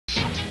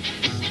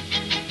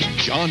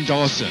John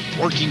Dawson,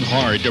 working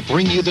hard to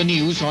bring you the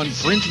news on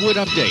Friendswood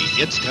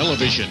Update. It's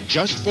television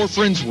just for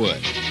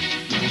Friendswood.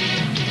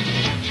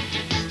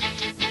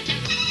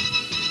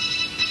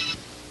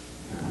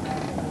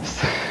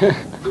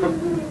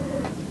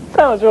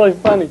 That was really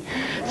funny.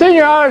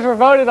 Senior honors were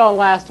voted on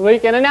last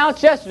week and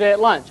announced yesterday at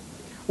lunch.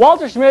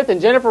 Walter Smith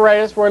and Jennifer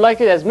Reyes were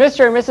elected as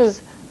Mr. and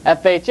Mrs.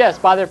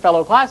 FHS by their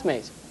fellow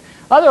classmates.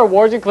 Other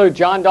awards include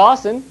John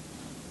Dawson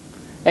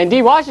and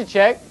Dee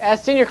Washachek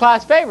as senior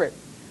class favorite.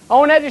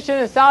 Owen Edgerton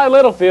and Sally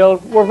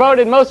Littlefield were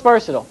voted most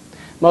versatile.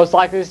 Most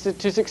likely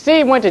to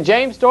succeed went to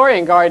James Story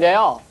and Gary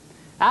Dayall.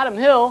 Adam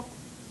Hill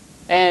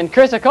and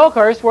Krista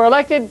Colkhurst were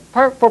elected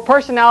for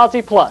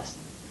Personality Plus.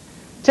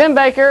 Tim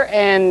Baker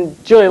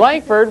and Julie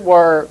Langford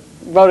were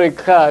voted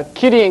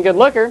Cutie and Good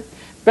Looker.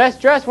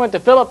 Best Dressed went to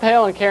Philip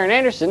Hale and Karen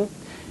Anderson.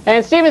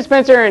 And Stephen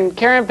Spencer and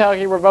Karen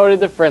Pelkey were voted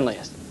the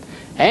friendliest.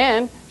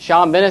 And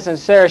Sean Bennis and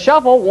Sarah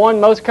Shuffle won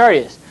Most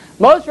Courteous.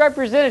 Most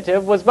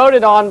Representative was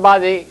voted on by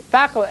the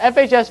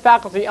FHS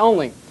faculty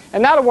only.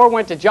 And that award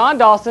went to John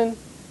Dawson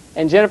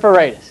and Jennifer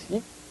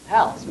Reyes.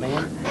 House,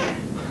 man.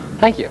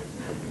 Thank you.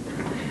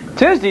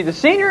 Tuesday, the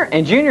senior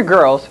and junior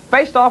girls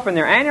faced off in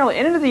their annual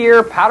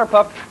end-of-the-year Powder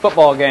Puff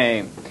football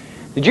game.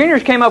 The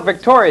juniors came up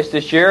victorious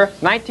this year,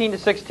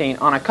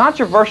 19-16, on a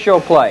controversial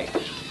play.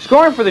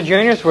 Scoring for the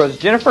juniors was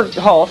Jennifer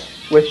Hulse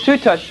with 2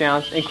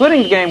 touchdowns,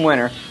 including the game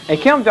winner, and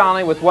Kim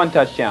Donnelly with 1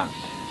 touchdown.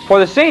 For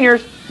the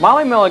seniors,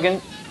 Molly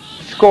Milligan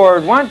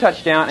scored 1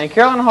 touchdown and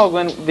Carolyn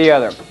Hoagland the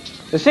other.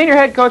 The senior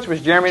head coach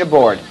was Jeremy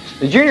DeBoard.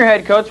 The junior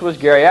head coach was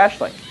Gary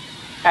Ashley.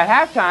 At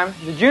halftime,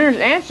 the juniors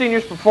and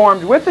seniors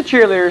performed with the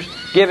cheerleaders,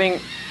 giving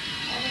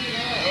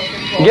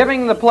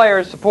the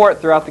players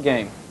support throughout the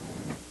game.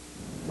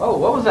 Whoa,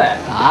 what was that?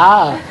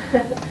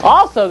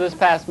 Also this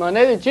past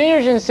Monday, the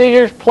juniors and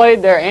seniors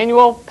played their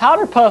annual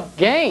Powder Puff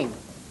game.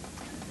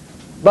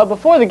 But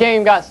before the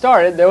game got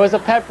started, there was a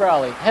pep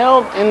rally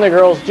held in the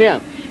girls'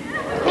 gym.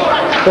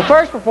 The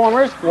first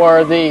performers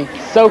were the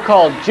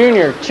so-called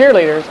junior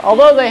cheerleaders.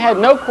 Although they had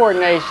no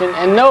coordination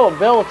and no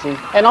ability,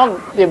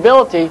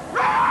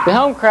 the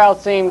home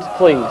crowd seemed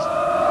pleased.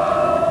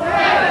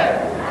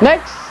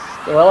 Next,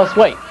 well, let's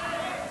wait.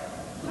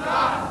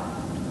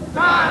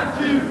 Time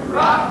to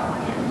rock.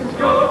 Let's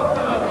go.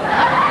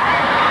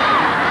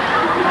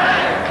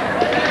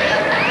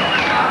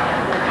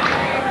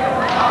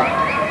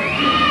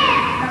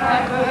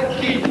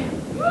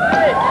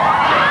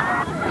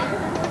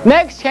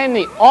 Next came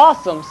the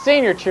awesome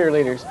senior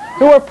cheerleaders,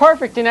 who were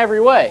perfect in every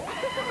way.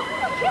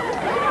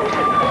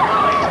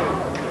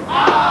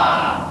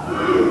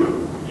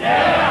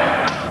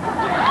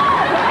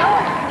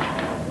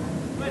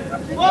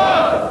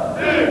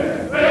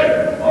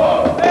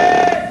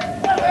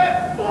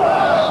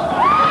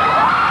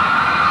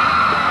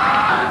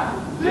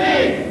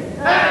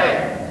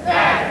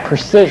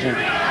 Precision.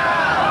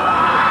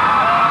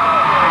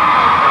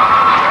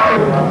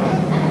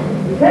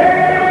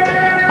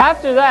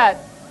 After that,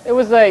 it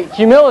was a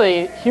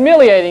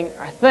humiliating,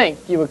 I think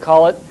you would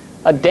call it,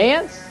 a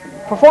dance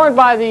performed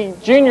by the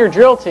junior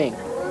drill team.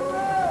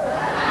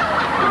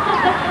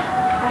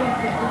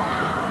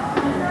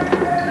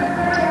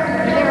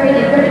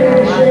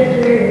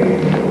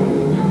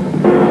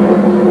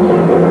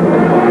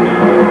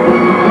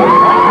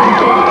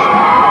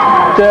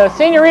 The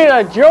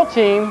Senorita drill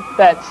team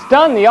that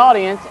stunned the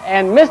audience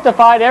and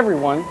mystified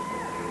everyone,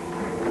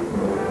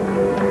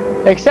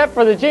 except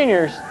for the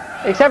juniors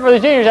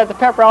at the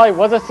pep rally,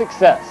 was a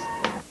success.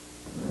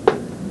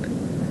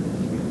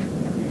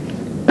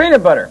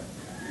 Peanut butter.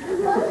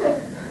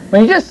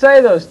 When you just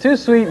say those 2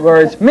 sweet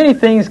words, many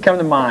things come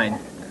to mind.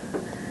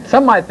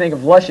 Some might think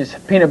of luscious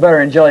peanut butter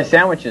and jelly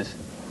sandwiches,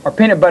 or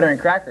peanut butter and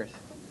crackers.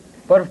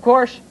 But of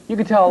course, you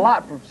can tell a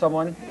lot from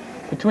someone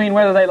between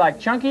whether they like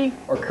chunky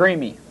or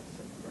creamy.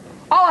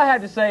 All I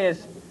have to say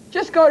is,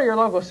 just go to your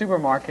local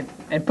supermarket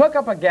and pick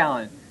up a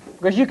gallon,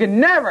 because you can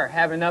never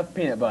have enough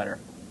peanut butter.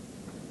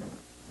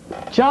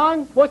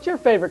 John, what's your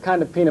favorite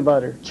kind of peanut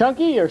butter?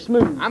 Chunky or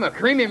smooth? I'm a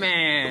creamy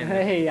man.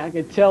 Hey, I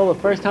could tell the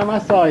first time I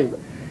saw you.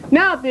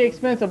 Now at the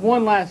expense of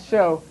one last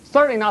show,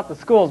 certainly not the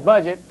school's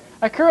budget,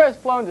 a crew has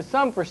flown to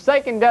some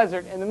forsaken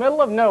desert in the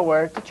middle of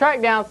nowhere to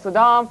track down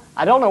Saddam,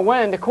 I don't know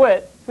when to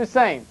quit,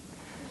 Hussein.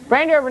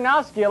 Brandy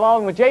Urbanowski,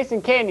 along with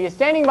Jason Candy, is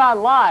standing by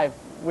live,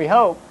 we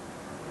hope,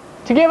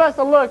 to give us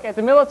a look at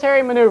the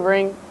military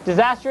maneuvering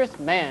disastrous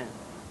man.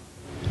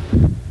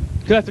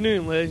 Good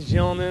afternoon, ladies and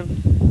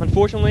gentlemen.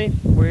 Unfortunately,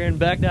 we're in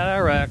Baghdad,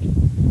 Iraq.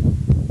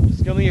 The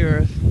scum of the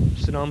earth,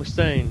 Saddam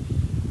Hussein.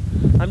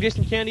 I'm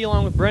Jason Candy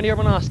along with Brandy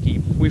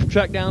Urbanowski. We've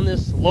tracked down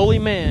this lowly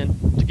man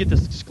to get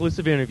this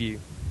exclusive interview.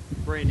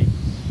 Brandy.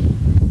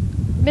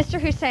 Mr.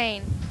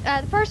 Hussein,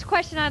 the first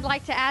question I'd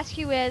like to ask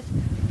you is,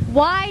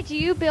 why do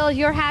you build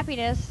your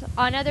happiness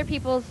on other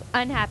people's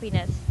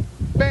unhappiness?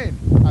 Pain.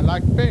 I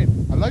like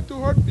pain. I like to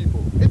hurt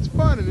people. It's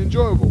fun and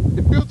enjoyable.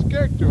 It builds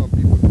character on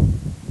people.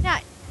 Now,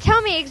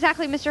 tell me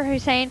exactly, Mr.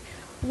 Hussein,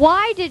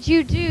 why did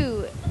you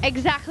do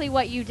exactly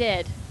what you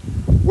did?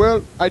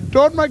 Well, I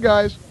taught my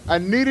guys I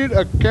needed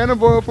a can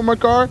of oil for my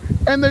car,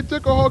 and they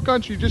took a whole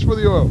country just for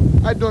the oil.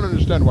 I don't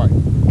understand why.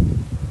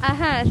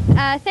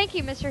 Thank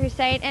you, Mr.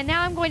 Hussein. And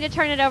now I'm going to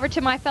turn it over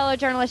to my fellow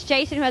journalist,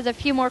 Jason, who has a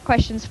few more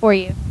questions for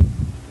you.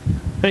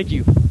 Thank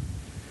you.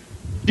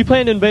 Do you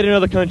plan to invade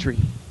another country?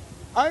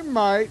 I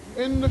might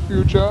in the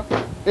future.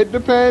 It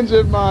depends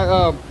if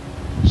my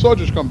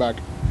soldiers come back.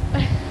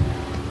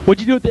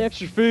 What'd you do with the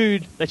extra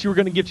food that you were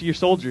going to give to your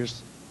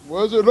soldiers?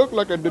 What does it look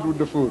like I did with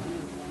the food?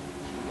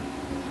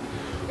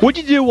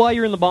 What'd you do while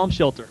you were in the bomb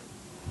shelter?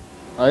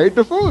 I ate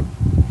the food.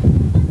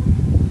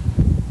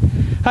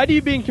 How do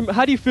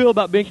you feel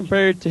about being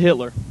compared to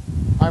Hitler?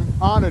 I'm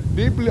honored,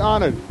 deeply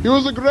honored. He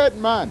was a great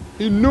man.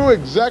 He knew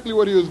exactly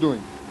what he was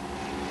doing.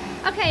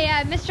 Okay,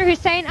 Mr.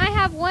 Hussein, I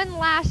have one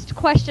last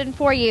question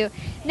for you.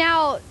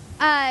 Now,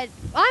 I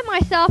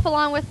myself,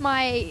 along with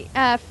my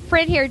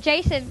friend here,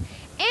 Jason,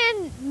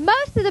 and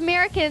most of the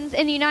Americans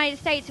in the United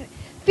States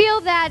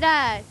feel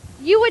that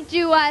you would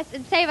do us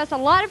and save us a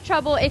lot of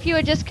trouble if you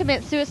would just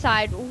commit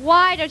suicide.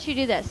 Why don't you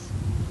do this?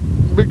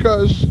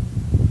 Because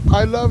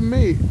I love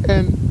me,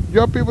 and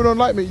y'all people don't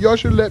like me. Y'all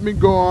should let me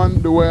go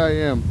on the way I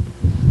am.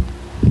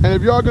 And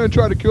if y'all gonna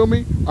try to kill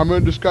me, I'm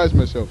gonna disguise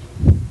myself.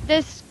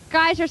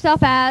 Disguise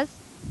yourself as?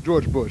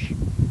 George Bush.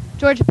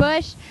 George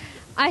Bush?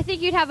 I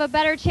think you'd have a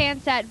better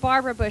chance at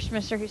Barbara Bush,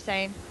 Mr.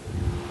 Hussein.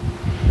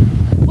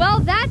 Well,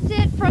 that's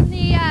it from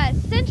the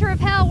center of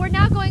hell. We're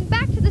now going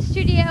back to the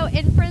studio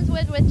in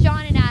Friendswood with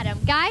John and Adam.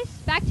 Guys,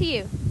 back to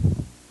you.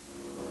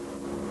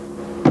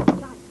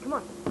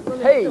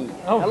 Hey,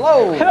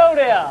 hello. Hello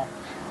there.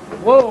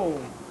 Whoa.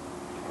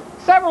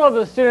 Several of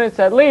the students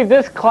that leave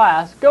this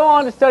class go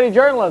on to study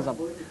journalism.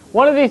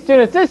 One of these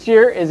students this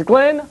year is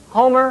Glenn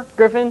Homer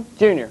Griffin,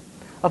 Jr.,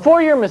 a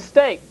 4-year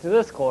mistake to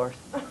this course.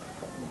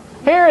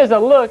 Here is a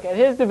look at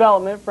his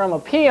development from a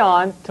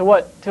peon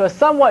to a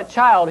somewhat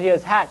child he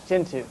has hatched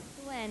into.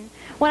 Glenn,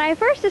 when I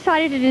first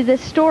decided to do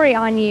this story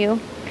on you,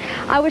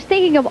 I was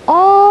thinking of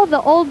all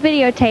the old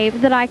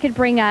videotapes that I could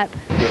bring up.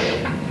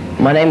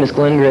 My name is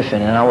Glenn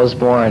Griffin, and I was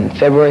born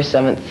February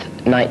 7th,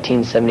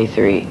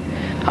 1973.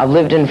 I've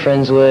lived in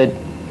Friendswood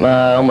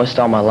almost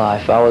all my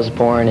life. I was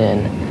born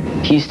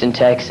in Houston,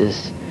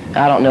 Texas.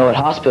 I don't know what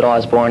hospital I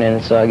was born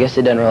in, so I guess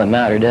it doesn't really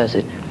matter, does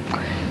it?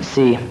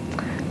 See,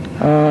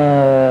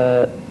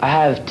 I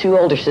have 2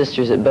 older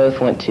sisters that both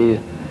went to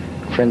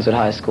Friendswood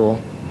High School,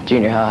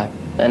 junior high,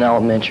 and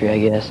elementary, I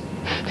guess.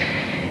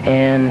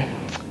 And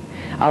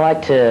I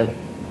like to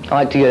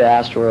go to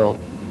Astroworld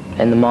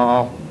and the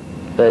mall,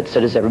 but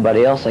so does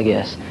everybody else, I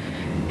guess.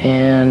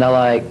 And I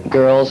like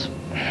girls.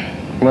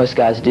 Most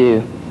guys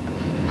do.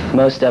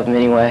 Most of them,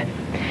 anyway.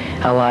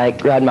 I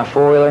like riding my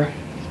 4-wheeler.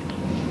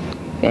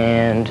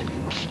 And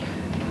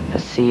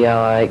let's see,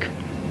 I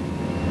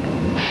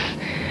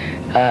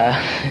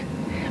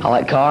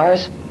like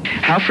cars.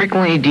 How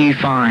frequently do you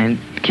find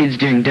kids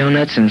doing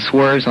donuts and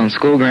swerves on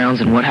school grounds,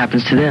 and what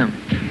happens to them?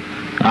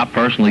 I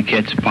personally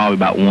catch probably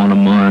about 1 a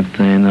month,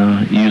 and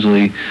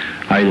usually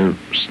I either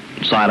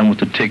cite them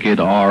with a ticket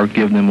or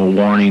give them a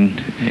warning,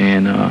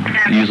 and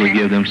usually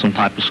give them some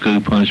type of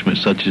school punishment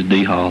such as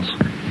D-Halls.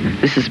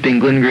 This has been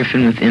Glenn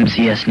Griffin with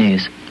MCS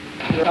News.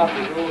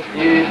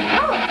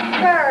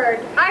 Bird.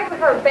 I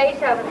prefer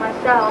Beethoven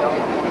myself.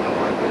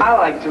 I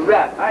like to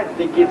rap. I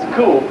think it's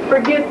cool.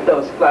 Forget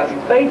those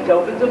classics.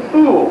 Beethoven's a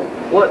fool.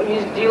 What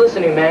music do you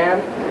listen to,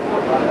 man?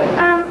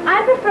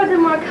 I prefer the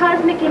more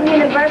cosmic and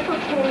universal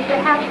tunes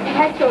that have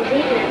perpetual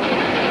deepness.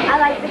 I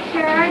like the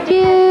Cure.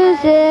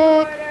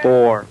 Music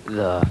For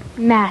the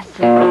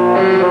masses.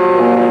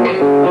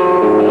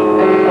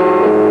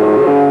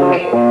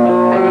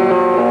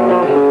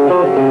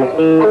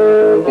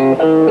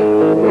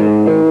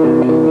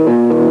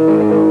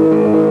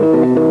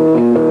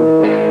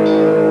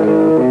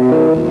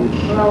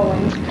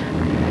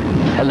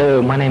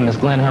 Hello, my name is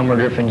Glenn Homer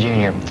Griffin,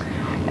 Jr.,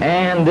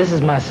 and this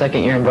is my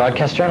 2nd year in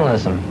broadcast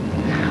journalism.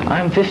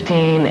 I'm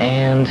 15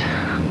 and,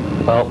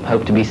 well,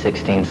 hope to be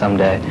 16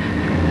 someday.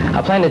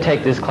 I plan to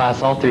take this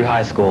class all through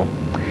high school,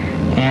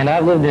 and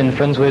I've lived in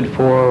Friendswood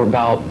for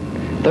about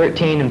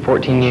 13 and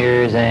 14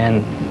 years,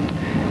 and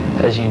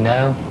as you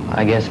know,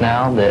 I guess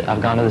now that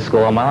I've gone to the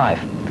school all my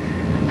life.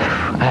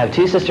 I have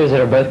 2 sisters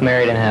that are both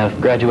married and have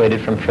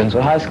graduated from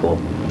Friendswood High School.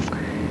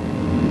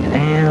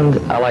 And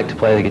I like to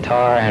play the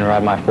guitar and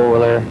ride my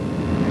 4-wheeler,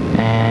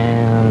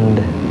 and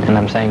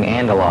I'm saying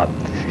 "and" a lot.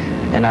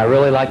 And I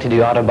really like to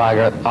do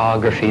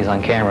autobiographies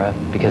on camera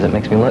because it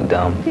makes me look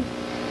dumb.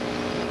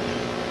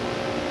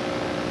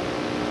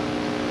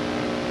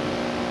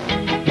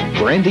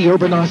 Brandy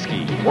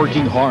Urbanowski,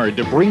 working hard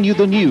to bring you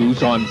the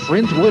news on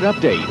Friendswood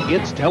Update.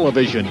 It's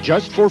television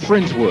just for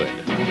Friendswood.